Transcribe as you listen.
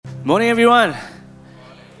Morning, everyone.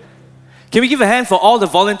 Can we give a hand for all the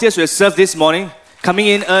volunteers who have served this morning? Coming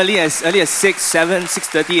in early as 6, 7,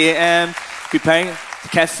 6:30 a.m., preparing the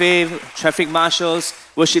cafe, traffic marshals,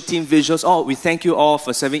 worship team, visuals. Oh, we thank you all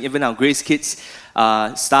for serving, even our Grace Kids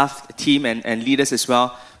staff, team, and leaders as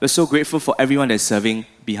well. We're so grateful for everyone that's serving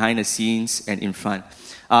behind the scenes and in front.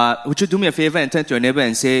 Would you do me a favor and turn to your neighbor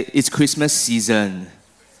and say, it's Christmas season?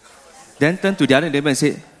 Then turn to the other neighbor and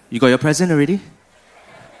say, you got your present already?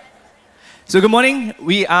 So good morning.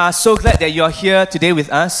 We are so glad that you're here today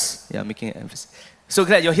with us. Yeah, making an emphasis. So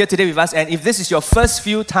glad you're here today with us. And if this is your first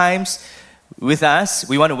few times with us,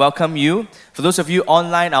 we want to welcome you. For those of you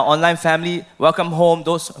online, our online family, welcome home.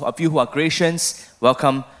 Those of you who are Gracians,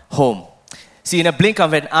 welcome home. See, in a blink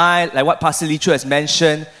of an eye, like what Pastor Lichu has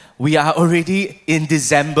mentioned, we are already in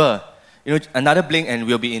December. You know, another blink and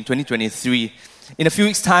we'll be in 2023. In a few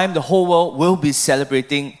weeks' time, the whole world will be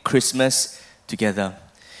celebrating Christmas together.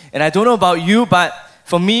 And I don't know about you, but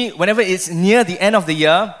for me, whenever it's near the end of the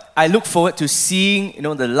year, I look forward to seeing,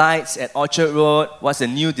 the lights at Orchard Road, what's the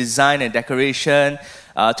new design and decoration.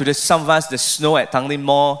 Some of us, the snow at Tanglin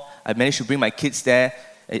Mall. I managed to bring my kids there.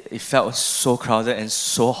 It felt so crowded and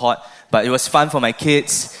so hot, but it was fun for my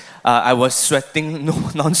kids. I was sweating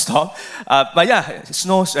non-stop. But yeah,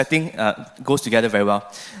 snow, sweating goes together very well.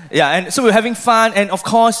 Yeah, and so we're having fun. And of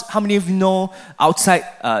course, how many of you know outside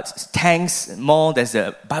Tangs Mall, there's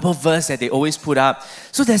a Bible verse that they always put up.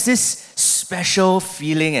 So there's this special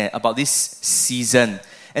feeling about this season.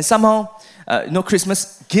 And somehow,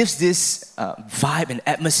 Christmas gives this vibe and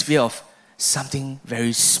atmosphere of something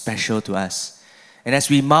very special to us. And as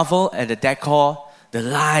we marvel at the decor, the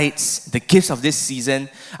lights, the gifts of this season,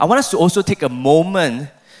 I want us to also take a moment,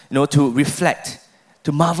 to reflect,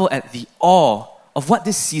 to marvel at the awe of what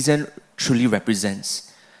this season truly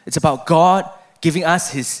represents. It's about God giving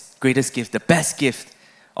us His greatest gift, the best gift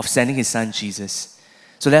of sending His Son, Jesus.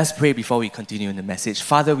 So let us pray before we continue in the message.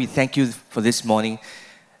 Father, we thank you for this morning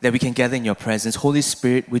that we can gather in your presence. Holy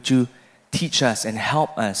Spirit, would you teach us and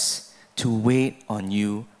help us to wait on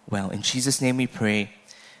you well. In Jesus' name we pray.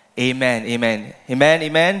 Amen, amen, amen,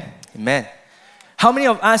 amen, amen. How many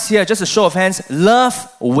of us here, just a show of hands, love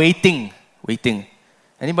waiting? Waiting.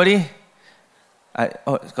 Anybody?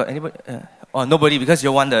 Got anybody? Nobody, because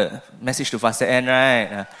you want the message to faster end,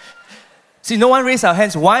 right? See, no one raised our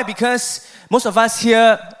hands. Why? Because most of us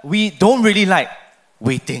here, we don't really like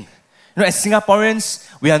waiting. As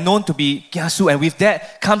Singaporeans, we are known to be kiasu, and with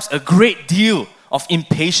that comes a great deal of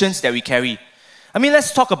impatience that we carry. I mean,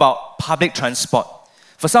 let's talk about public transport.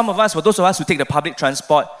 For those of us who take the public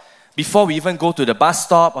transport, before we even go to the bus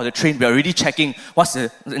stop or the train, we're already checking what's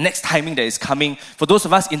the next timing that is coming. For those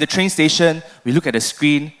of us in the train station, we look at the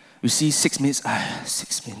screen, we see 6 minutes,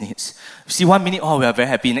 6 minutes. We see 1 minute, we are very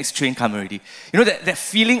happy, next train come already. That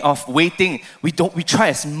feeling of waiting, we try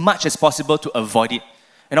as much as possible to avoid it.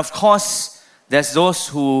 And of course, there's those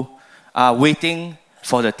who are waiting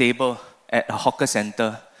for the table at a hawker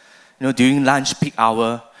center, during lunch peak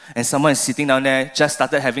hour, and someone is sitting down there, just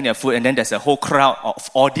started having their food, and then there's a whole crowd of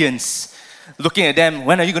audience looking at them.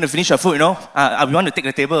 When are you going to finish your food, we want to take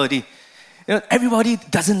the table already. Everybody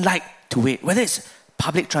doesn't like to wait. Whether it's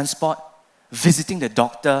public transport, visiting the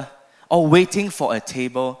doctor, or waiting for a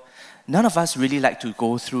table, none of us really like to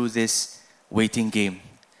go through this waiting game.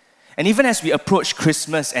 And even as we approach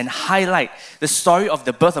Christmas and highlight the story of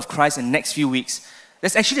the birth of Christ in the next few weeks,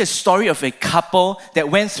 there's actually a story of a couple that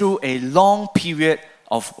went through a long period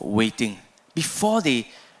of waiting before they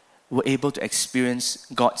were able to experience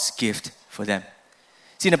God's gift for them.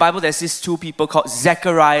 See, in the Bible, there's these two people called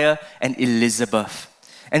Zechariah and Elizabeth.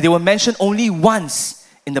 And they were mentioned only once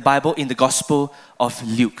in the Bible, in the Gospel of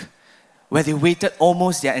Luke, where they waited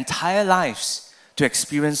almost their entire lives to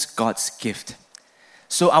experience God's gift.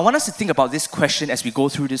 So I want us to think about this question as we go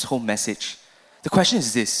through this whole message. The question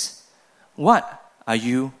is this: what are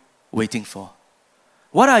you waiting for?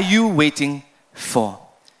 What are you waiting for?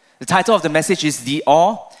 The title of the message is The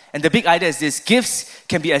Awe, and the big idea is this: gifts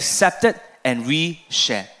can be accepted and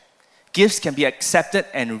re-shared. Gifts can be accepted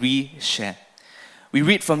and re-shared. We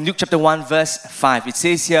read from Luke chapter 1 verse 5. It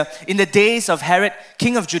says here, in the days of Herod,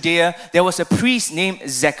 king of Judea, there was a priest named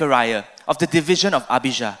Zechariah of the division of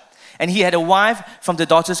Abijah. And he had a wife from the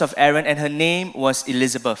daughters of Aaron, and her name was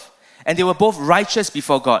Elizabeth. And they were both righteous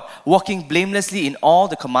before God, walking blamelessly in all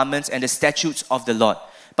the commandments and the statutes of the Lord.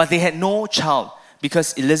 But they had no child,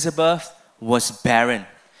 because Elizabeth was barren,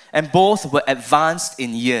 and both were advanced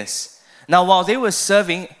in years. Now, while he was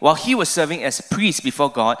serving as a priest before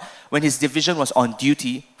God, when his division was on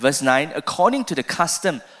duty, verse 9, according to the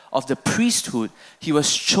custom of the priesthood, he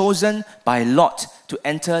was chosen by lot to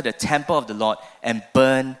enter the temple of the Lord and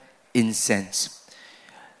burn incense.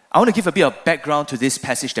 I want to give a bit of background to this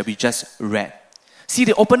passage that we just read. See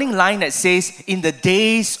the opening line that says, in the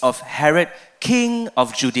days of Herod, king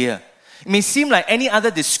of Judea. It may seem like any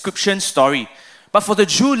other description story, but for the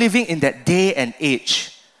Jew living in that day and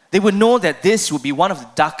age, they would know that this would be one of the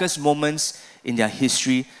darkest moments in their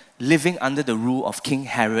history, living under the rule of King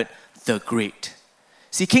Herod the Great.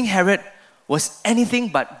 See, King Herod was anything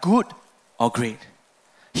but good or great.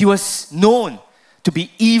 He was known to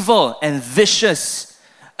be evil and vicious,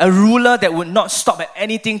 a ruler that would not stop at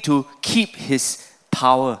anything to keep his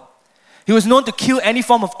power. He was known to kill any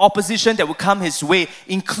form of opposition that would come his way,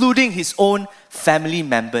 including his own family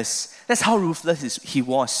members. That's how ruthless he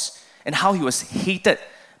was and how he was hated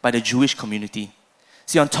by the Jewish community.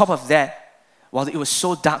 See, on top of that, while it was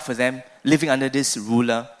so dark for them living under this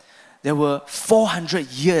ruler, there were 400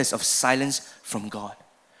 years of silence from God,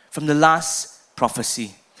 from the last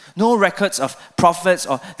prophecy. No records of prophets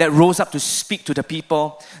that rose up to speak to the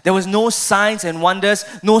people. There was no signs and wonders,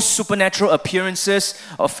 no supernatural appearances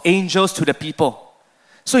of angels to the people.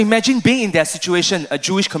 So imagine being in their situation, a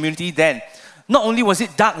Jewish community then. Not only was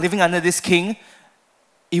it dark living under this king,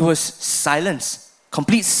 it was silence,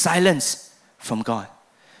 complete silence from God.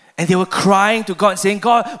 And they were crying to God, saying,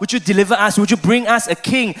 God, would you deliver us? Would you bring us a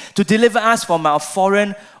king to deliver us from our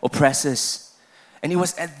foreign oppressors? And it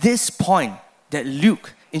was at this point that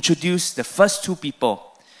Luke introduced the first two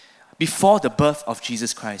people before the birth of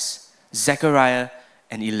Jesus Christ, Zechariah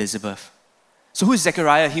and Elizabeth. So who is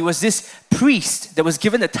Zechariah? He was this priest that was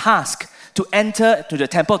given the task to enter to the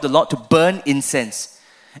temple of the Lord to burn incense.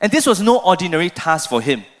 And this was no ordinary task for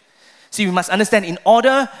him. See, we must understand, in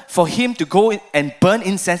order for him to go and burn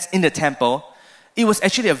incense in the temple, it was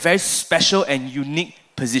actually a very special and unique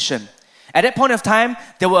position. At that point of time,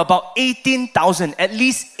 there were about 18,000, at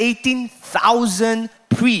least 18,000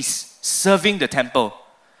 priests serving the temple.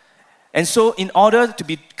 And so in order to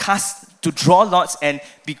be cast, to draw lots and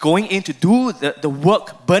be going in to do the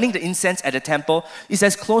work, burning the incense at the temple, is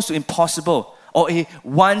as close to impossible or a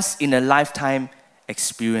once-in-a-lifetime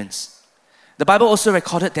experience. The Bible also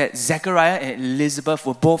recorded that Zechariah and Elizabeth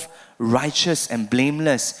were both righteous and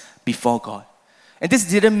blameless before God. And this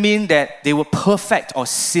didn't mean that they were perfect or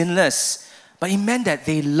sinless, but it meant that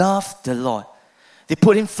they loved the Lord. They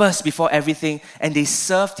put Him first before everything, and they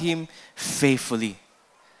served Him faithfully.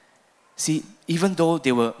 See, even though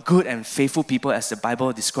they were good and faithful people as the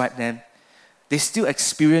Bible described them, they still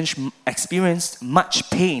experienced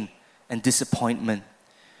much pain and disappointment.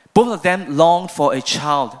 Both of them longed for a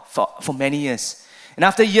child for many years. And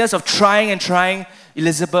after years of trying,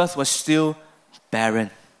 Elizabeth was still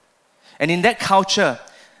barren. And in that culture,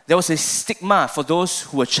 there was a stigma for those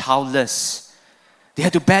who were childless. They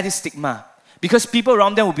had to bear this stigma because people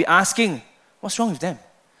around them would be asking, what's wrong with them?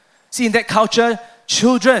 See, in that culture,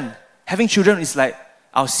 having children is like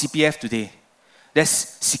our CPF today. There's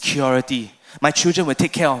security. My children will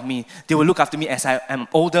take care of me. They will look after me as I am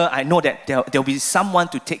older. I know that there will be someone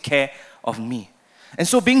to take care of me. And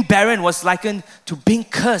so being barren was likened to being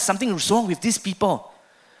cursed. Something was wrong with these people.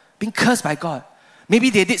 Being cursed by God. Maybe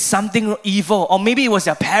they did something evil, or maybe it was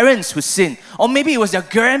their parents who sinned, or maybe it was their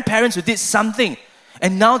grandparents who did something,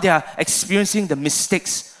 and now they are experiencing the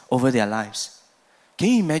mistakes over their lives. Can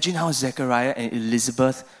you imagine how Zechariah and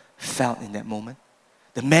Elizabeth felt in that moment?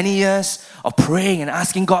 The many years of praying and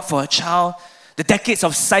asking God for a child, the decades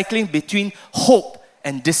of cycling between hope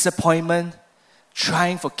and disappointment,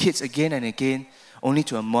 trying for kids again and again, only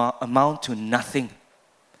to amount to nothing.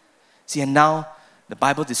 See, and now the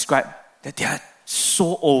Bible described that they are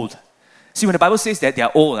so old. See, when the Bible says that they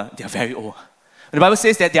are old, they are very old. When the Bible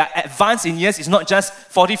says that they are advanced in years, it's not just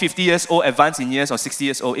 40, 50 years old, advanced in years, or 60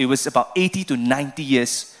 years old. It was about 80 to 90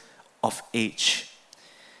 years of age.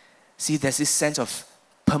 See, there's this sense of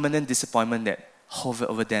permanent disappointment that hovered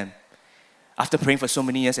over them. After praying for so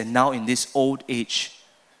many years, and now in this old age,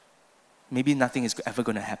 maybe nothing is ever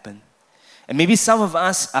going to happen. And maybe some of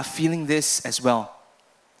us are feeling this as well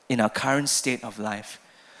in our current state of life.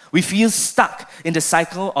 We feel stuck in the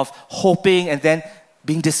cycle of hoping and then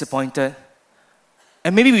being disappointed.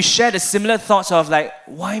 And maybe we share the similar thoughts of like,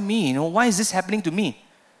 why me? Why is this happening to me?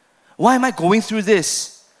 Why am I going through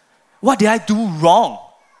this? What did I do wrong?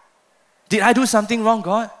 Did I do something wrong,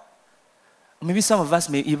 God? Or maybe some of us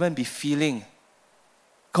may even be feeling,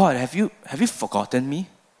 God, have you forgotten me?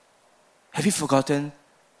 Have you forgotten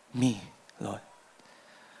me, Lord?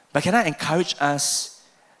 But can I encourage us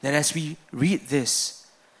that as we read this,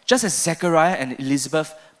 just as Zechariah and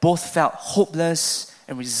Elizabeth both felt hopeless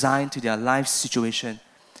and resigned to their life situation,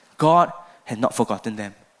 God had not forgotten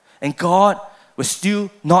them. And God was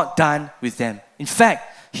still not done with them. In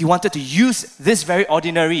fact, He wanted to use this very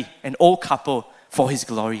ordinary and old couple for His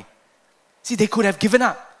glory. See, they could have given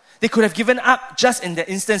up. They could have given up just in that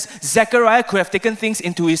instance. Zechariah could have taken things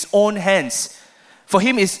into his own hands. For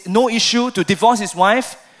him, it's no issue to divorce his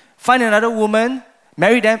wife, find another woman,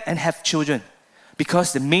 marry them, and have children.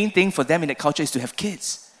 Because the main thing for them in that culture is to have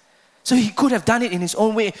kids. So he could have done it in his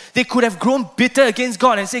own way. They could have grown bitter against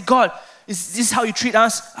God and say, God, is this how you treat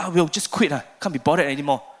us? We'll just quit. Can't be bothered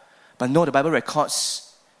anymore. But no, the Bible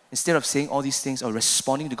records, instead of saying all these things or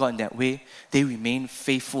responding to God in that way, they remained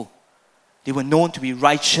faithful. They were known to be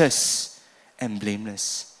righteous and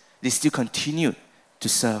blameless. They still continued to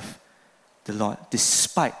serve the Lord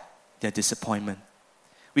despite their disappointment.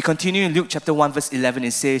 We continue in Luke chapter 1 verse 11.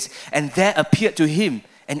 It says, "And there appeared to him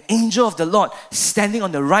an angel of the Lord standing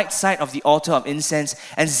on the right side of the altar of incense.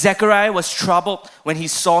 And Zechariah was troubled when he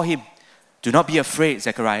saw him. 'Do not be afraid,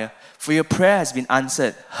 Zechariah, for your prayer has been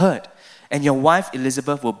answered, heard. And your wife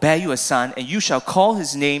Elizabeth will bear you a son, and you shall call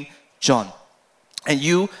his name John. And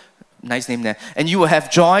you,'" nice name there, "'and you will have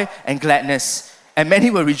joy and gladness, and many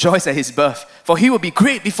will rejoice at his birth. For he will be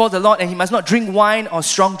great before the Lord, and he must not drink wine or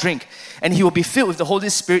strong drink. And he will be filled with the Holy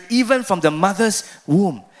Spirit even from the mother's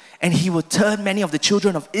womb. And he will turn many of the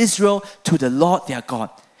children of Israel to the Lord their God.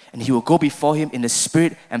 And he will go before him in the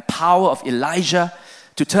spirit and power of Elijah,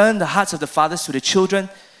 to turn the hearts of the fathers to the children,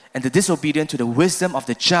 and the disobedient to the wisdom of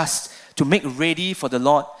the just, to make ready for the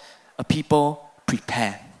Lord a people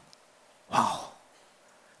prepared.'" Wow.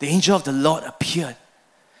 The angel of the Lord appeared,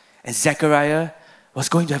 and Zechariah was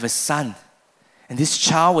going to have a son. And this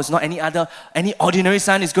child was not any ordinary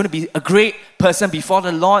son. He's going to be a great person before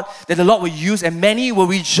the Lord, that the Lord will use, and many will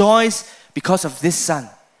rejoice because of this son.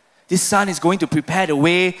 This son is going to prepare the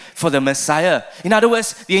way for the Messiah. In other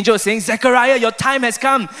words, the angel is saying, "Zechariah, your time has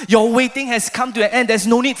come. Your waiting has come to an end. There's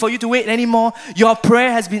no need for you to wait anymore. Your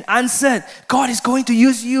prayer has been answered. God is going to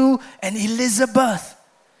use you and Elizabeth."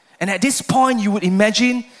 And at this point, you would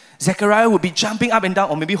imagine Zechariah would be jumping up and down,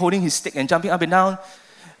 or maybe holding his stick and jumping up and down,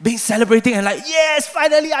 being celebrating and like, "Yes,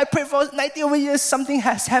 finally, I prayed for 90 over years, something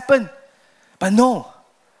has happened." But no.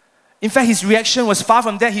 In fact, his reaction was far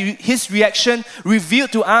from that. His reaction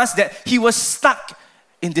revealed to us that he was stuck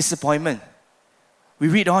in disappointment. We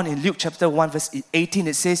read on in Luke chapter 1 verse 18,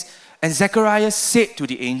 it says, "And Zechariah said to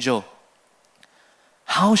the angel,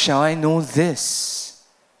 'How shall I know this?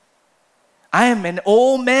 I am an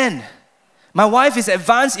old man. My wife is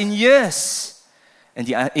advanced in years.' And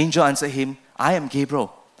the angel answered him, 'I am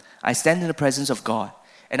Gabriel. I stand in the presence of God,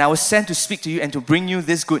 and I was sent to speak to you and to bring you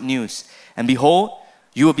this good news. And behold,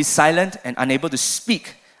 you will be silent and unable to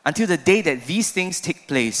speak until the day that these things take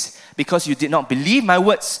place, because you did not believe my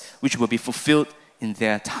words, which will be fulfilled in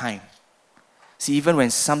their time.'" See, even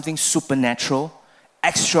when something supernatural,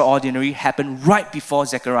 extraordinary happened right before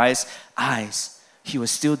Zechariah's eyes, he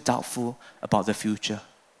was still doubtful about the future.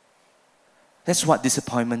 That's what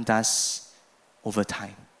disappointment does over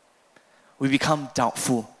time. We become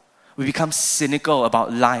doubtful. We become cynical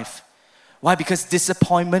about life. Why? Because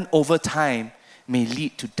disappointment over time may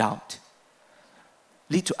lead to doubt.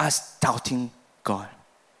 Lead to us doubting God.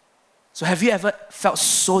 So have you ever felt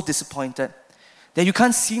so disappointed that you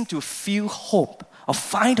can't seem to feel hope or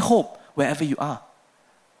find hope wherever you are?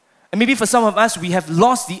 And maybe for some of us, we have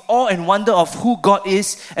lost the awe and wonder of who God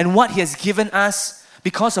is and what He has given us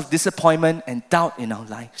because of disappointment and doubt in our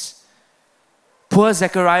lives. Poor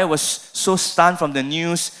Zechariah was so stunned from the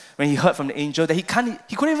news when he heard from the angel that he couldn't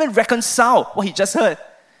even reconcile what he just heard.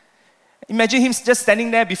 Imagine him just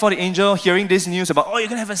standing there before the angel, hearing this news about, "Oh, you're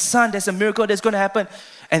going to have a son, there's a miracle that's going to happen."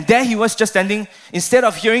 And there he was just standing. Instead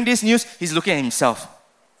of hearing this news, he's looking at himself.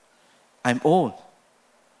 "I'm old.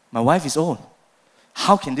 My wife is old.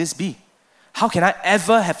 How can this be? How can I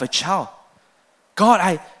ever have a child?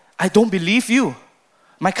 God, I don't believe you.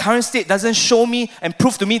 My current state doesn't show me and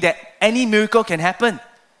prove to me that any miracle can happen."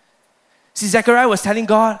 See, Zechariah was telling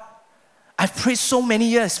God, "I've prayed so many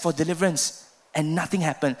years for deliverance and nothing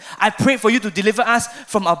happened. I prayed for you to deliver us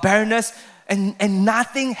from our barrenness and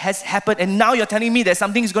nothing has happened. And now you're telling me that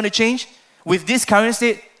something is going to change with this current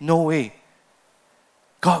state? No way.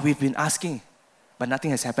 God, we've been asking, but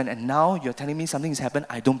nothing has happened. And now you're telling me something has happened?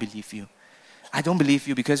 I don't believe you. I don't believe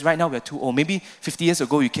you because right now we're too old. Maybe 50 years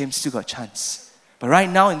ago you came, still got a chance. But right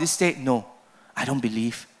now in this state, no, I don't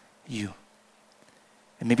believe you."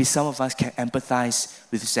 And maybe some of us can empathize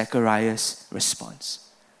with Zechariah's response.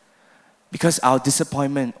 Because our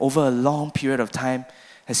disappointment over a long period of time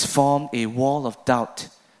has formed a wall of doubt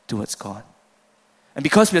towards God. And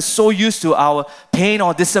because we're so used to our pain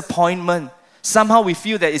or disappointment, somehow we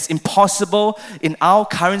feel that it's impossible in our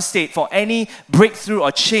current state for any breakthrough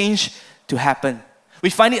or change to happen. We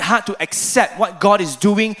find it hard to accept what God is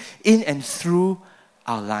doing in and through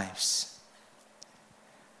our lives.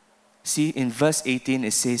 See, in verse 18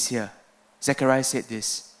 it says here, Zechariah said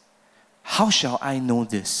this, "How shall I know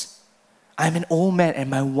this? I am an old man and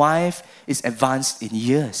my wife is advanced in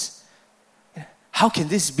years." How can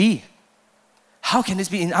this be? How can this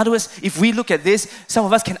be? In other words, if we look at this, some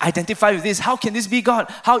of us can identify with this. How can this be,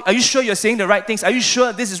 God? Are you sure you're saying the right things? Are you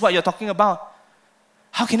sure this is what you're talking about?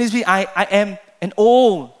 How can this be? I am an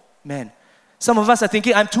old man. Some of us are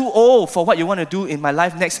thinking, I'm too old for what you want to do in my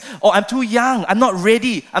life next. Or I'm too young. I'm not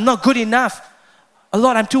ready. I'm not good enough. Oh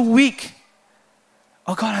Lord, I'm too weak.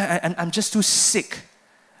 Oh God, I'm just too sick.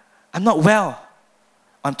 I'm not well.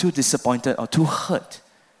 I'm too disappointed or too hurt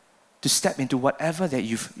to step into whatever that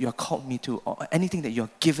you're called me to, or anything that you're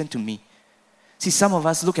given to me. See, some of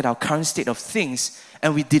us look at our current state of things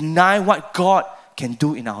and we deny what God can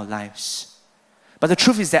do in our lives. But the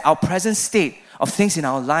truth is that our present state of things in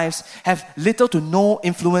our lives have little to no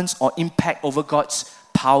influence or impact over God's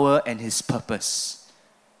power and His purpose.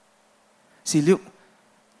 See, Luke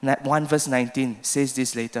 1 verse 19 says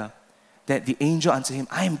this later, that the angel answered him,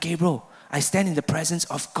 "I am Gabriel. I stand in the presence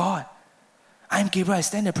of God." I am Gabriel. I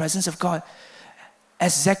stand in the presence of God.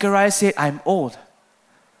 As Zechariah said, "I'm old,"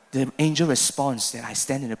 the angel responds that I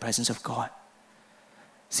stand in the presence of God.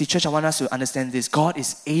 See, church, I want us to understand this. God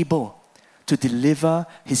is able to deliver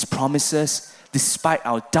His promises despite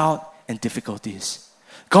our doubt and difficulties.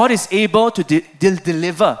 God is able to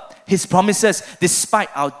deliver His promises despite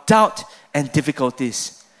our doubt and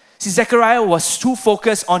difficulties. See, Zechariah was too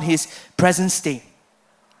focused on his present state.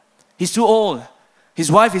 He's too old.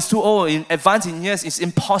 His wife is too old. In advance in years, it's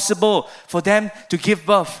impossible for them to give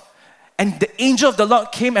birth. And the angel of the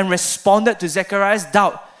Lord came and responded to Zechariah's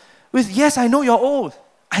doubt with, "Yes, I know you're old.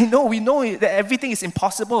 We know that everything is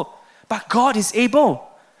impossible. But God is able.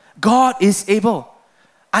 God is able.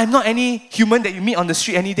 I'm not any human that you meet on the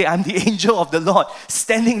street any day. I'm the angel of the Lord,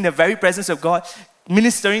 standing in the very presence of God,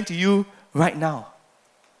 ministering to you right now."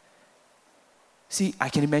 See, I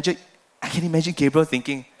can imagine Gabriel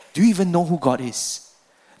thinking, do you even know who God is?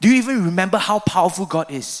 Do you even remember how powerful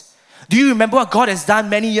God is? Do you remember what God has done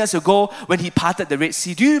many years ago when He parted the Red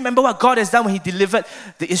Sea? Do you remember what God has done when He delivered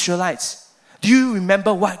the Israelites? Do you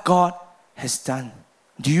remember what God has done?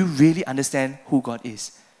 Do you really understand who God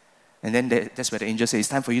is? And then that's where the angel says, "It's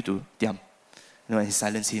time for you to diam." And He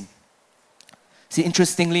silenced him. See,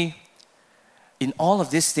 interestingly, in all of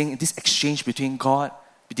this exchange between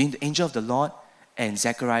the angel of the Lord and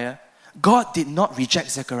Zechariah, God did not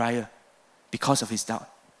reject Zechariah because of his doubt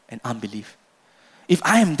and unbelief. If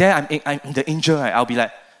I am there, I'm the angel, right? I'll be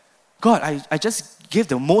like, "God, I just gave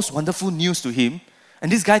the most wonderful news to him,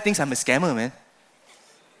 and this guy thinks I'm a scammer, man.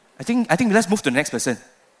 I think let's move to the next person."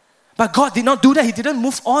 But God did not do that. He didn't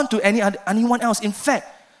move on to anyone else. In fact,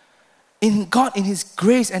 in His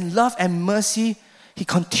grace and love and mercy, He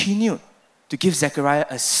continued to give Zechariah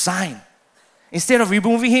a sign. Instead of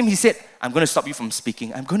removing him, He said, "I'm going to stop you from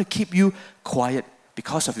speaking. I'm going to keep you quiet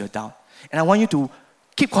because of your doubt. And I want you to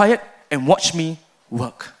keep quiet and watch me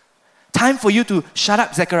work. Time for you to shut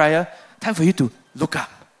up, Zechariah. Time for you to look up."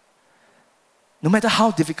 No matter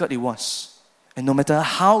how difficult it was, and no matter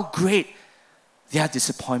how great their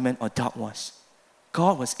disappointment or doubt was,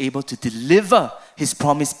 God was able to deliver His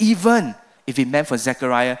promise, even if it meant for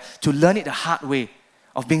Zechariah to learn it the hard way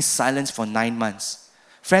of being silenced for 9 months.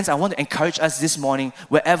 Friends, I want to encourage us this morning,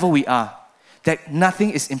 wherever we are, that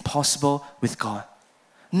nothing is impossible with God.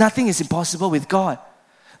 Nothing is impossible with God.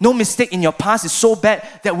 No mistake in your past is so bad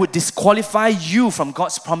that would disqualify you from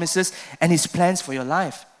God's promises and His plans for your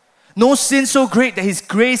life. No sin so great that His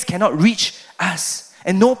grace cannot reach us.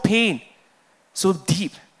 And no pain so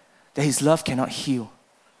deep that His love cannot heal.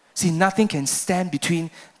 See, nothing can stand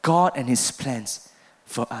between God and His plans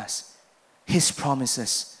for us. His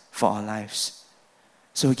promises for our lives.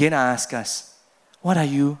 So again, I ask us, what are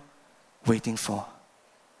you waiting for?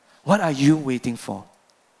 What are you waiting for?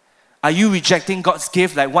 Are you rejecting God's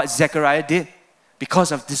gift like what Zechariah did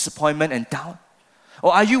because of disappointment and doubt?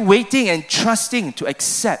 Or are you waiting and trusting to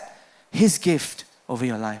accept His gift over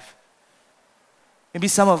your life? Maybe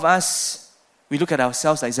some of us, we look at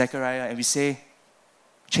ourselves like Zechariah and we say,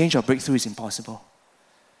 change or breakthrough is impossible.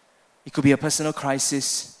 It could be a personal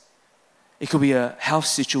crisis. It could be a health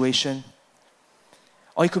situation.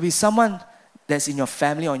 Or it could be someone that's in your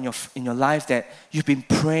family or in your life that you've been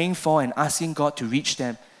praying for and asking God to reach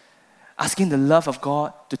them, asking the love of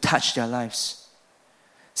God to touch their lives.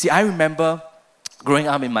 See, I remember growing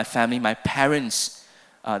up in my family, my parents,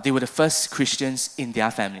 they were the first Christians in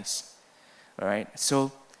their families. All right?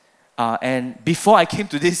 So, and before I came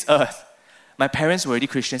to this earth, my parents were already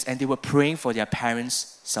Christians and they were praying for their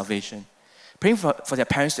parents' salvation. Praying for their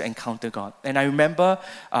parents to encounter God. And I remember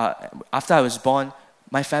after I was born,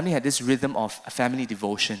 my family had this rhythm of family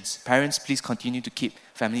devotions. Parents, please continue to keep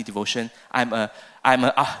family devotion. I'm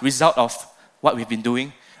a result of what we've been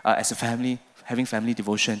doing as a family, having family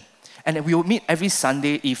devotion. And we will meet every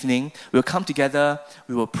Sunday evening. We'll come together,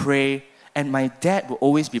 we will pray, and my dad will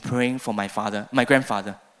always be praying for my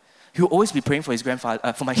grandfather. He will always be praying for his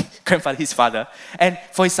grandfather, for my grandfather, his father, and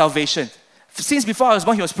for his salvation. Since before I was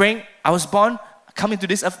born, he was praying. I was born, coming to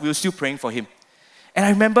this earth, we were still praying for him. And I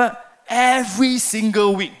remember every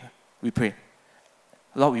single week we pray.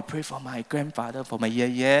 Lord, we pray for my grandfather, for my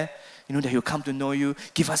that he'll come to know you,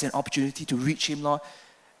 give us an opportunity to reach him, Lord.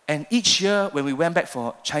 And each year, when we went back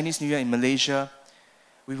for Chinese New Year in Malaysia,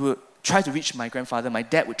 we would try to reach my grandfather. My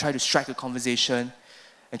dad would try to strike a conversation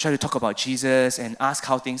and try to talk about Jesus and ask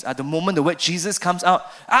how things are. The moment the word Jesus comes out,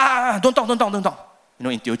 don't talk.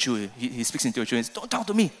 In Teochew, he speaks in Teochew. He says, don't talk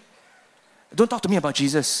to me. Don't talk to me about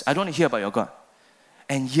Jesus. I don't want to hear about your God.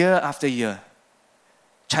 And year after year,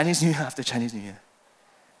 Chinese New Year after Chinese New Year,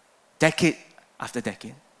 decade after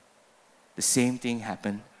decade, the same thing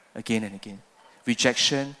happened again and again.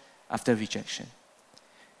 Rejection after rejection.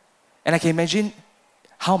 And I can imagine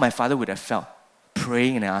how my father would have felt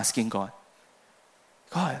praying and asking God,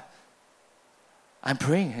 I'm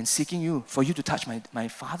praying and seeking you for you to touch my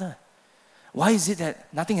father. Why is it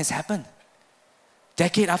that nothing has happened?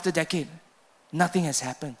 Decade after decade, nothing has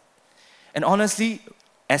happened. And honestly,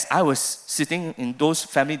 as I was sitting in those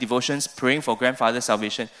family devotions praying for grandfather's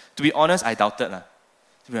salvation, to be honest, I doubted.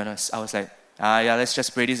 To be honest, I was like, let's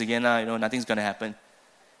just pray this again. Nothing's going to happen.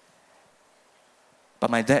 But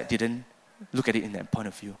my dad didn't look at it in that point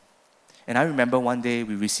of view. And I remember one day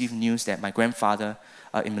we received news that my grandfather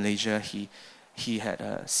in Malaysia, he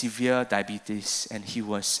had severe diabetes and he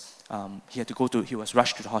was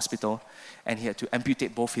rushed to the hospital and he had to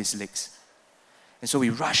amputate both his legs. And so we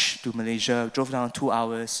rushed to Malaysia, drove down 2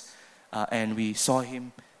 hours, and we saw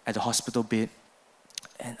him at the hospital bed.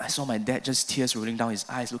 And I saw my dad, just tears rolling down his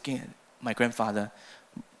eyes, looking at my grandfather,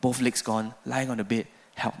 both legs gone, lying on the bed,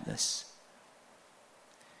 helpless.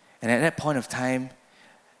 And at that point of time,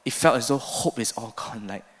 it felt as though hope is all gone.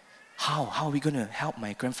 Like, how are we going to help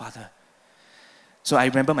my grandfather? So I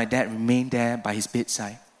remember my dad remained there by his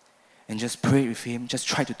bedside and just prayed with him, just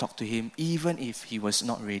tried to talk to him, even if he was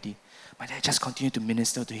not ready. My dad just continued to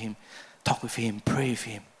minister to him, talk with him, pray with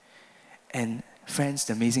him. And friends,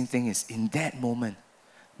 the amazing thing is, in that moment,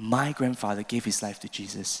 my grandfather gave his life to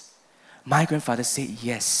Jesus. My grandfather said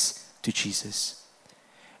yes to Jesus.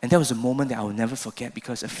 And that was a moment that I will never forget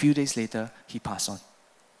because a few days later, he passed on.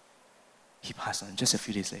 He passed on just a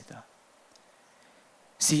few days later.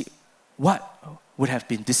 See, what would have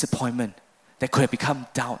been disappointment that could have become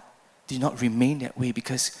doubt did not remain that way,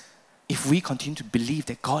 because if we continue to believe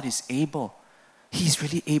that God is able, He's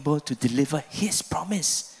really able to deliver His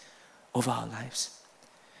promise over our lives.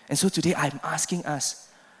 And so today I'm asking us,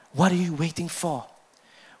 what are you waiting for?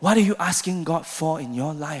 What are you asking God for in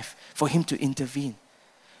your life for Him to intervene?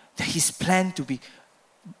 That His plan to be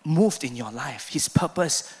moved in your life, His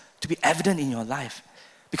purpose to be evident in your life.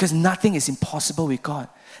 Because nothing is impossible with God.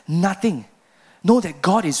 Nothing. Know that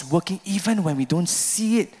God is working even when we don't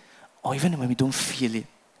see it or even when we don't feel it.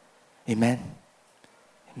 Amen.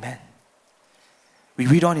 Amen. We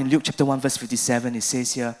read on in Luke chapter 1 verse 57. It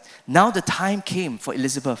says here, now the time came for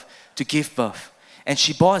Elizabeth to give birth. And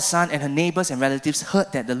she bore a son, and her neighbors and relatives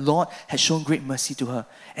heard that the Lord had shown great mercy to her.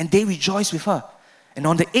 And they rejoiced with her. And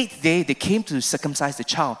on the 8th day, they came to circumcise the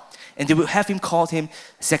child. And they would have him called him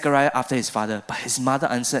Zechariah after his father. But his mother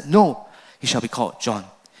answered, no, he shall be called John.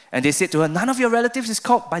 And they said to her, none of your relatives is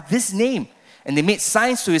called by this name. And they made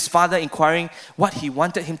signs to his father, inquiring what he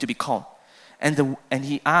wanted him to be called. And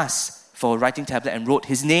he asked for a writing tablet and wrote,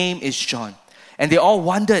 his name is John. And they all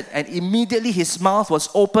wondered, and immediately his mouth was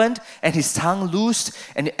opened and his tongue loosed,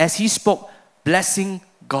 and as he spoke, blessing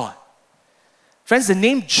God. Friends, the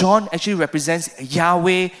name John actually represents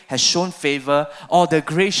Yahweh has shown favor, or the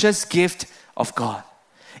gracious gift of God.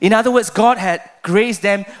 In other words, God had graced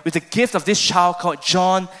them with the gift of this child called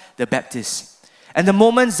John the Baptist. And the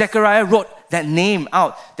moment Zechariah wrote that name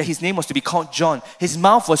out, that his name was to be called John, his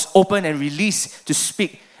mouth was open and released to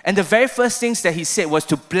speak. And the very first things that he said was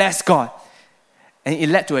to bless God. And it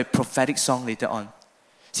led to a prophetic song later on.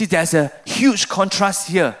 See, there's a huge contrast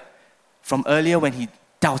here from earlier when he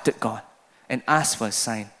doubted God and asked for a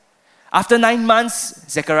sign. After 9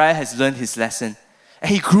 months, Zechariah has learned his lesson.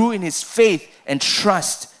 And he grew in his faith and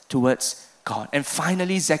trust towards God. And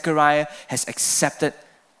finally, Zechariah has accepted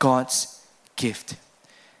God's gift.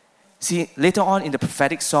 See, later on in the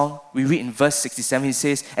prophetic song, we read in verse 67, he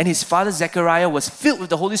says, "And his father Zechariah was filled with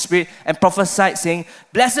the Holy Spirit and prophesied, saying,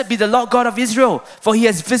 Blessed be the Lord God of Israel, for he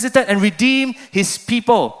has visited and redeemed his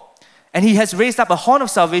people. And he has raised up a horn of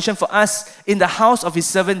salvation for us in the house of his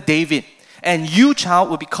servant David. And you, child,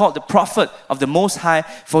 will be called the prophet of the Most High,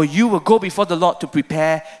 for you will go before the Lord to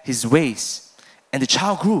prepare his ways." And the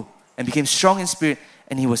child grew and became strong in spirit,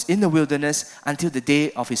 and he was in the wilderness until the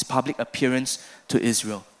day of his public appearance to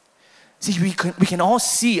Israel. See, we can all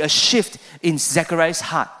see a shift in Zechariah's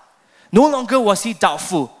heart. No longer was he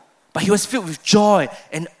doubtful, but he was filled with joy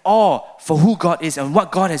and awe for who God is and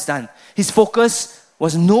what God has done. His focus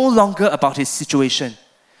was no longer about his situation.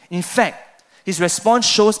 In fact, his response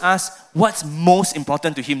shows us what's most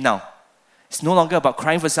important to him now. It's no longer about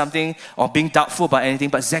crying for something or being doubtful about anything,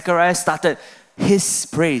 but Zechariah started his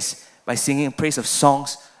praise by singing a song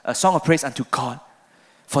of praise unto God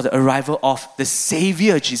for the arrival of the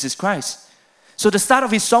Savior, Jesus Christ. So the start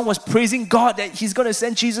of his song was praising God that he's going to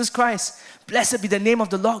send Jesus Christ. Blessed be the name of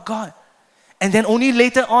the Lord God. And then only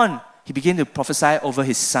later on, he began to prophesy over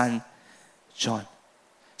his son, John.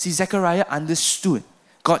 See, Zechariah understood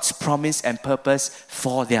God's promise and purpose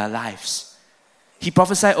for their lives. He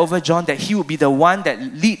prophesied over John that he would be the one that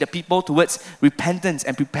lead the people towards repentance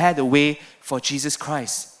and prepare the way for Jesus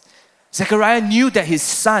Christ. Zechariah knew that his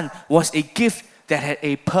son was a gift that had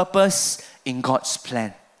a purpose in God's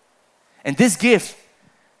plan. And this gift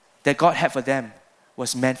that God had for them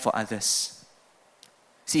was meant for others.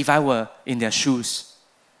 See, if I were in their shoes,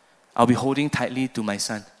 I'll be holding tightly to my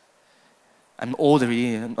son. I'm old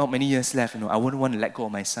already, not many years left. I wouldn't want to let go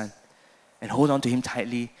of my son. And hold on to him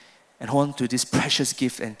tightly and hold on to this precious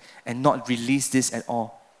gift and not release this at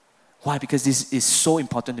all. Why? Because this is so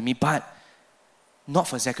important to me, but not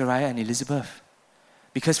for Zechariah and Elizabeth.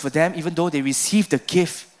 Because for them, even though they received the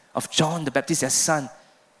gift of John the Baptist, their son,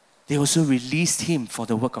 they also released him for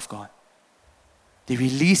the work of God. They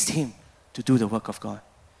released him to do the work of God.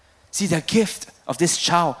 See, the gift of this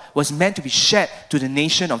child was meant to be shared to the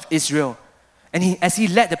nation of Israel. And as he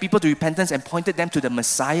led the people to repentance and pointed them to the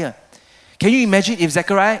Messiah. Can you imagine if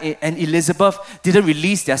Zechariah and Elizabeth didn't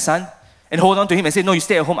release their son and hold on to him and say, "No, you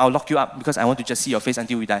stay at home, I'll lock you up because I want to just see your face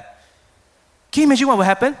until we die"? Can you imagine what will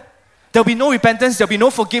happen? There'll be no repentance, there'll be no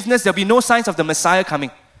forgiveness, there'll be no signs of the Messiah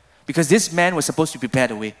coming. Because this man was supposed to prepare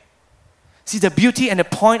the way. See, the beauty and the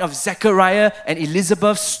point of Zechariah and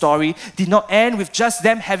Elizabeth's story did not end with just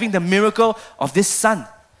them having the miracle of this son.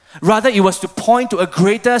 Rather, it was to point to a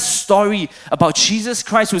greater story about Jesus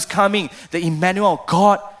Christ who's coming, the Emmanuel,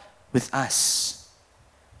 God with us.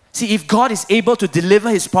 See, if God is able to deliver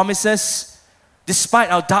his promises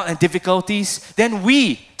despite our doubt and difficulties, then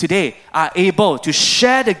we today are able to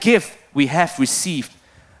share the gift we have received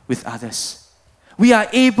with others. We are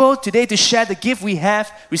able today to share the gift we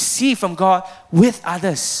have received from God with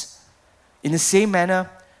others. In the same manner,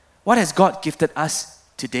 what has God gifted us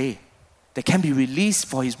today that can be released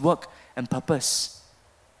for his work and purpose?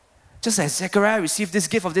 Just as Zechariah received this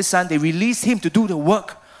gift of this son, they released him to do the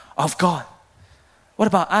work of God. What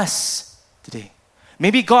about us today?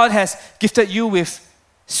 Maybe God has gifted you with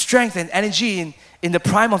strength and energy in the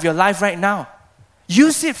prime of your life right now.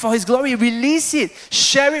 Use it for his glory. Release it.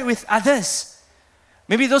 Share it with others.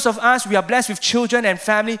 Maybe those of us, we are blessed with children and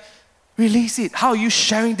family. Release it. How are you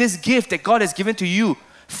sharing this gift that God has given to you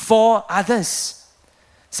for others?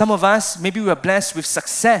 Some of us, maybe we are blessed with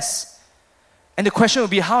success. And the question will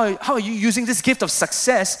be, how are you using this gift of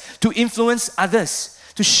success to influence others?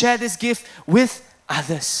 To share this gift with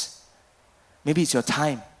others? Maybe it's your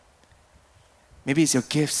time. Maybe it's your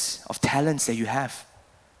gifts of talents that you have.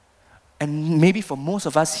 And maybe for most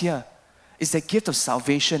of us here, it's the gift of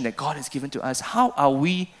salvation that God has given to us. How are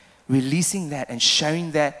we releasing that and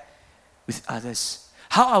sharing that with others?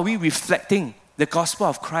 How are we reflecting the gospel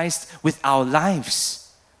of Christ with our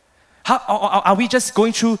lives? How are we just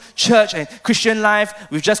going through church and Christian life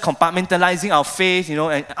with just compartmentalizing our faith,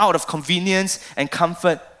 and out of convenience and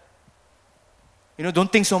comfort?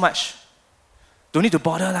 Don't think so much. Don't need to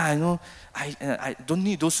bother lah. I don't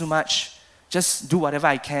need to do so much. Just do whatever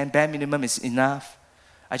I can. Bare minimum is enough.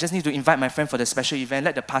 I just need to invite my friend for the special event.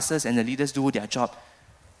 Let the pastors and the leaders do their job.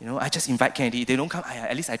 I just invite candy. If they don't come,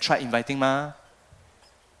 at least I tried inviting ma.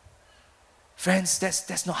 Friends,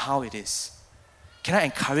 that's not how it is. Can I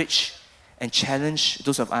encourage and challenge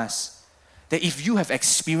those of us that if you have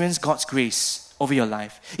experienced God's grace over your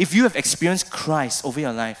life, if you have experienced Christ over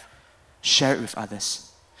your life, share it with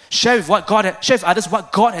others. Share with others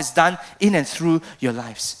what God has done in and through your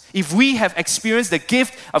lives. If we have experienced the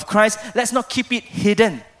gift of Christ, let's not keep it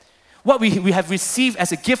hidden. What we have received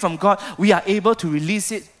as a gift from God, we are able to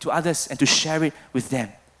release it to others and to share it with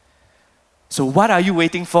them. So what are you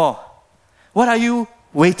waiting for? What are you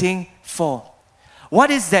waiting for?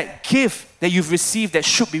 What is that gift that you've received that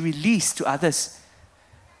should be released to others,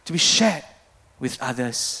 to be shared with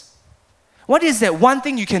others? What is that one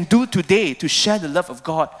thing you can do today to share the love of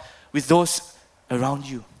God with those around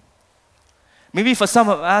you? Maybe for some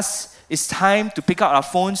of us, it's time to pick out our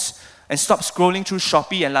phones and stop scrolling through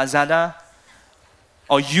Shopee and Lazada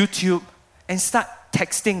or YouTube and start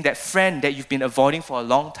texting that friend that you've been avoiding for a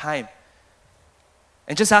long time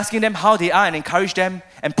and just asking them how they are and encourage them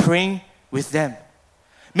and praying with them.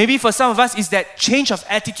 Maybe for some of us, it's that change of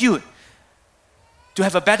attitude to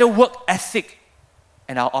have a better work ethic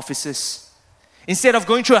in our offices. Instead of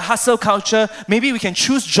going through a hustle culture, maybe we can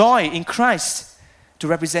choose joy in Christ to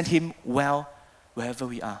represent Him well wherever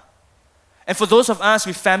we are. And for those of us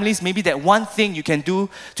with families, maybe that one thing you can do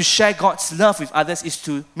to share God's love with others is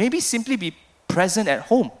to maybe simply be present at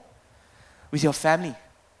home with your family.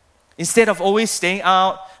 Instead of always staying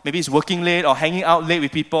out, maybe it's working late or hanging out late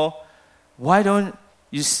with people, why don't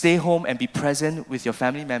you stay home and be present with your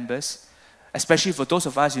family members? Especially for those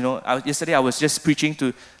of us, yesterday I was just preaching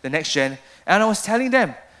to the next gen and I was telling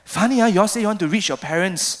them, funny, you all say you want to reach your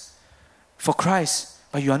parents for Christ,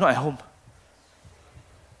 but you are not at home.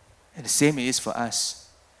 And the same it is for us.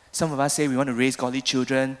 Some of us say we want to raise godly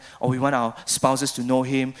children, or we want our spouses to know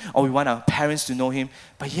Him, or we want our parents to know Him,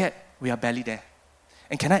 but yet we are barely there.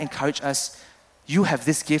 And can I encourage us, you have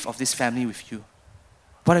this gift of this family with you.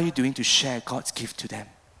 What are you doing to share God's gift to them?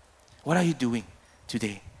 What are you doing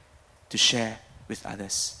today to share with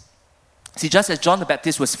others? See, just as John the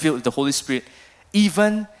Baptist was filled with the Holy Spirit,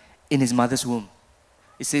 even in his mother's womb,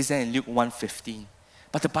 it says that in Luke 1:15.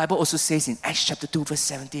 But the Bible also says in Acts chapter 2, verse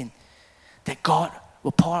 17, that God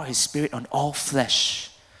will pour out His Spirit on all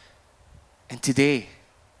flesh. And today,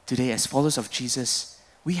 as followers of Jesus,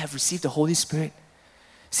 we have received the Holy Spirit.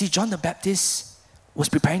 See, John the Baptist was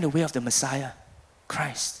preparing the way of the Messiah,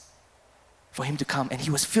 Christ, for Him to come. And he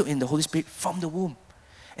was filled in the Holy Spirit from the womb.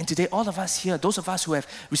 And today, all of us here, those of us who have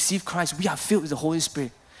received Christ, we are filled with the Holy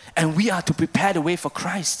Spirit. And we are to prepare the way for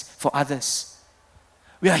Christ, for others.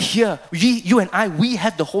 We are here, you and I, we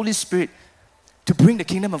have the Holy Spirit to bring the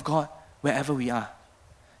kingdom of God wherever we are.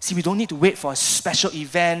 See, we don't need to wait for a special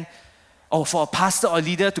event or for a pastor or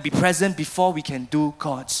leader to be present before we can do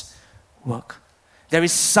God's work. There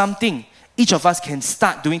is something each of us can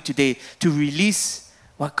start doing today to release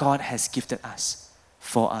what God has gifted us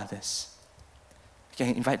for others. You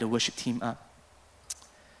can invite the worship team up.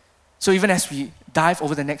 So even as we dive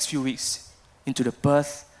over the next few weeks into the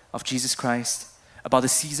birth of Jesus Christ, about the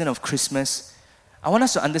season of Christmas, I want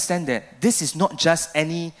us to understand that this is not just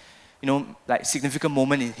any, significant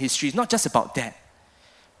moment in history. It's not just about that.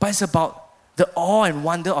 But it's about the awe and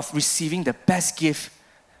wonder of receiving the best gift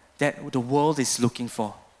that the world is looking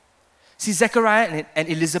for. See, Zechariah and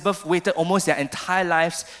Elizabeth waited almost their entire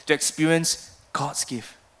lives to experience God's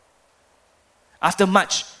gift. After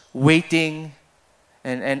much waiting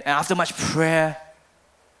and after much prayer,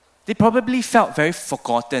 they probably felt very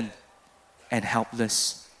forgotten and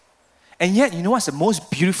helpless. And yet, you know what's the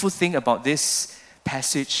most beautiful thing about this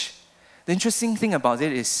passage? The interesting thing about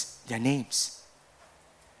it is their names.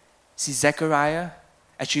 See, Zechariah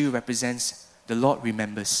actually represents the Lord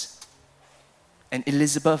remembers. And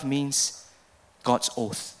Elizabeth means God's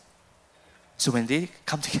oath. So when they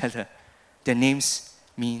come together, their names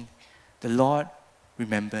mean the Lord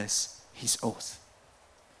remembers His oath.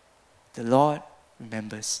 The Lord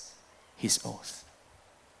remembers His oath.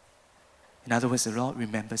 In other words, the Lord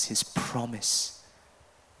remembers His promise.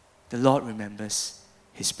 The Lord remembers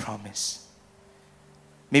His promise.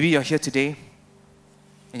 Maybe you're here today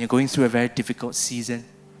and you're going through a very difficult season.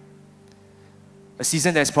 A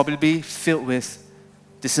season that's probably filled with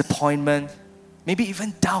disappointment, maybe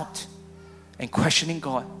even doubt and questioning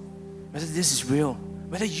God, whether this is real,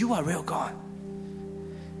 whether you are real, God.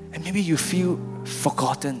 And maybe you feel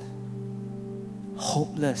forgotten,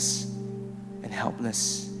 hopeless, and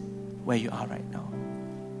helpless where you are right now.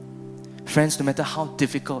 Friends, no matter how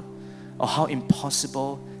difficult or how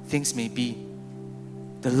impossible things may be,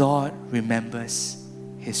 the Lord remembers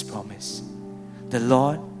His promise. The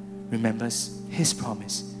Lord remembers His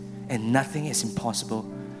promise, and nothing is impossible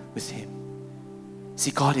with Him.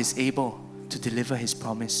 See, God is able to deliver His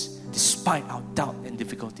promise despite our doubt and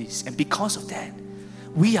difficulties. And because of that,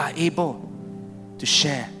 we are able to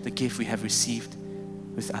share the gift we have received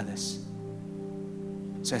with others.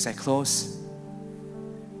 So as I close,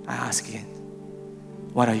 I ask again,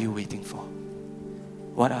 what are you waiting for?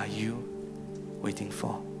 What are you waiting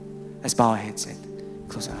for? Let's bow our heads and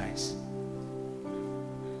close our eyes.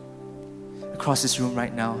 Across this room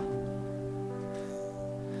right now,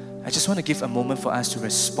 I just want to give a moment for us to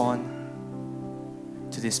respond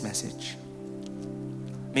to this message.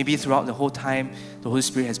 Maybe throughout the whole time, the Holy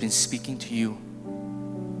Spirit has been speaking to you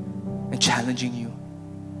and challenging you.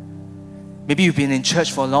 Maybe you've been in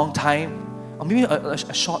church for a long time, or maybe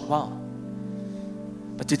a short while.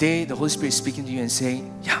 But today, the Holy Spirit is speaking to you and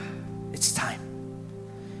saying, yeah, it's time.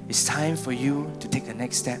 It's time for you to take the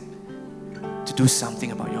next step, to do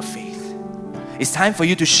something about your faith. It's time for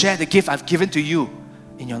you to share the gift I've given to you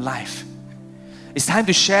in your life. It's time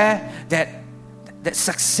to share that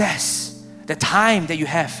success, the time that you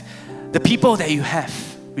have, the people that you have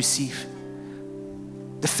received,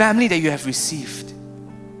 the family that you have received,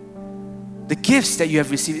 the gifts that you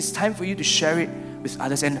have received. It's time for you to share it with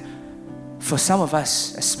others. And for some of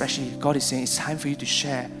us, especially, God is saying it's time for you to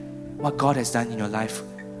share what God has done in your life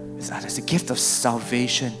with others, the gift of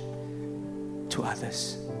salvation to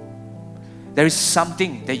others. There is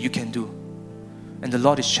something that you can do, and the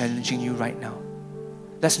Lord is challenging you right now.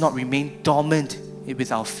 Let's not remain dormant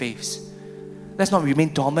with our faiths. Let's not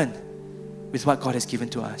remain dormant with what God has given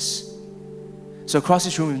to us. So across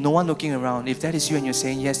this room, with no one looking around, if that is you and you're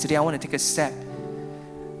saying, yes, today I want to take a step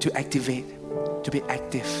to activate, to be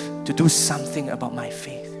active, to do something about my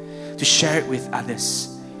faith, to share it with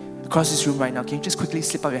others. Across this room right now, can you just quickly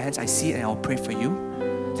slip up your hands? I see it and I'll pray for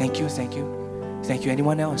you. Thank you, thank you. Thank you.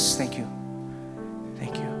 Anyone else? Thank you.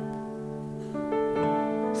 Thank you.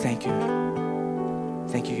 Thank you.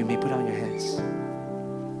 Thank you. You may put down your hands.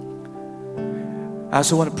 I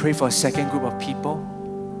also want to pray for a second group of people,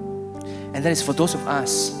 and that is for those of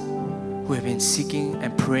us who have been seeking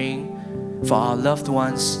and praying for our loved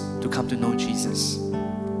ones to come to know Jesus.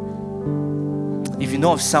 If you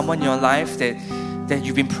know of someone in your life that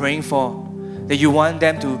you've been praying for, that you want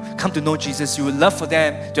them to come to know Jesus, you would love for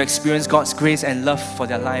them to experience God's grace and love for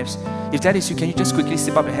their lives. If that is you, can you just quickly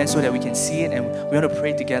slip up your hands so that we can see it and we want to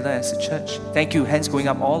pray together as a church? Thank you. Hands going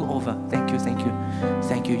up all over. Thank you, thank you.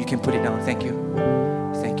 Thank you. You can put it down. Thank you.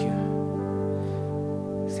 Thank you.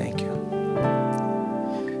 Thank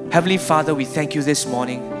you. Heavenly Father, we thank you this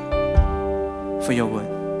morning for your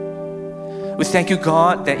word. We thank you,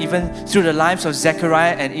 God, that even through the lives of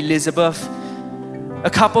Zechariah and Elizabeth, a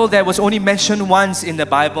couple that was only mentioned once in the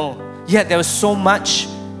Bible, yet there was so much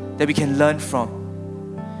that we can learn from.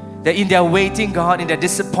 That in their waiting, God, in their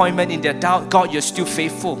disappointment, in their doubt, God, you're still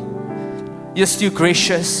faithful. You're still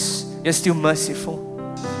gracious. You're still merciful.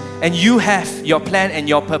 And you have your plan and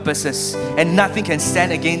your purposes, and nothing can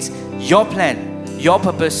stand against your plan, your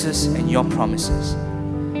purposes, and your promises.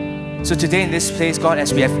 So today in this place, God,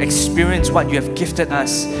 as we have experienced what you have gifted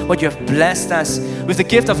us, what you have blessed us with the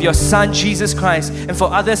gift of your Son, Jesus Christ, and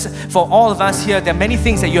for others, for all of us here, there are many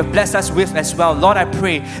things that you have blessed us with as well. Lord, I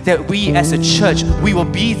pray that we as a church, we will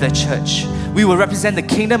be the church. We will represent the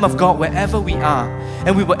kingdom of God wherever we are,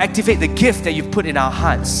 and we will activate the gift that you've put in our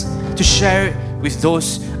hearts to share it with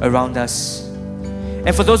those around us.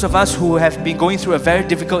 And for those of us who have been going through a very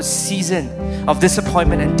difficult season of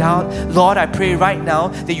disappointment and doubt, Lord, I pray right now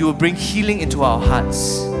that you will bring healing into our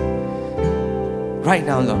hearts. Right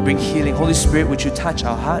now, Lord, bring healing. Holy Spirit, would you touch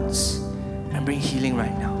our hearts and bring healing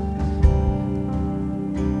right now?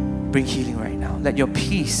 Bring healing right now. Let your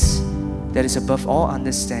peace that is above all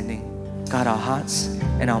understanding guard our hearts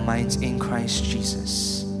and our minds in Christ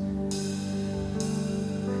Jesus.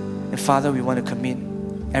 And Father, we want to commit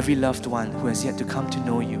every loved one who has yet to come to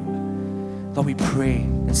know you. Lord, we pray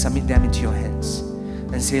and submit them into your hands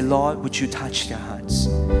and say, Lord, would you touch their hearts?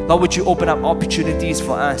 Lord, would you open up opportunities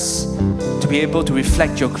for us to be able to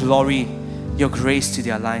reflect your glory, your grace to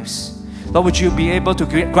their lives. Lord, would you be able to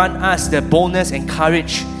grant us the boldness and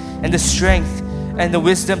courage and the strength and the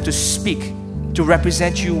wisdom to speak, to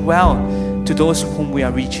represent you well to those whom we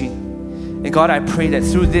are reaching. And God, I pray that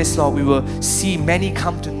through this, Lord, we will see many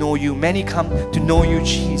come to know you, many come to know you,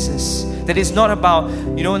 Jesus. That it's not about,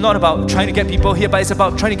 not about trying to get people here, but it's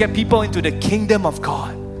about trying to get people into the kingdom of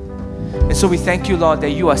God. And so we thank you, Lord,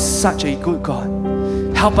 that you are such a good God.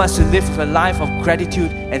 Help us to live with a life of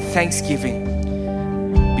gratitude and thanksgiving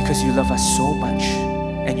because you love us so much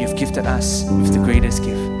and you've gifted us with the greatest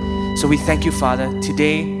gift. So we thank you, Father.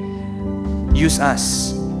 Today, use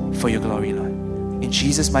us for your glory, Lord. In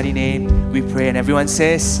Jesus' mighty name, we pray. And everyone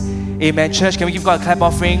says, Amen. Church, can we give God a clap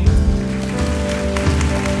offering?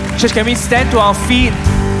 Church, can we stand to our feet?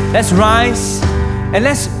 Let's rise and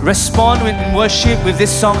let's respond in worship with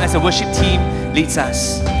this song as the worship team leads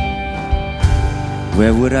us.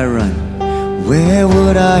 Where would I run? Where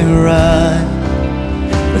would I run?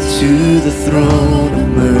 But to the throne of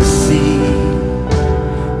mercy.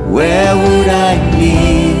 Where would I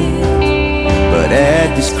kneel? But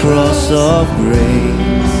at this cross of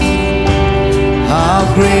grace, How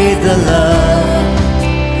great the love,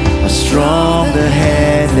 how strong the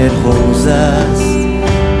hand that holds us.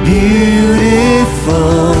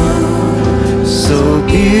 Beautiful, so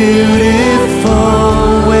beautiful.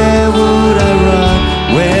 Where would I run?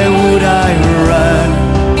 Where would I run?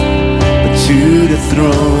 But to the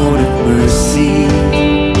throne of mercy.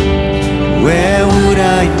 Where would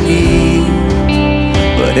I kneel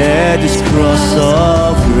but at this cross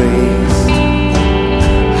of grace?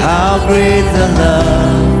 How great the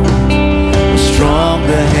love, how strong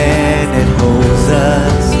the hand that holds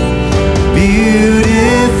us.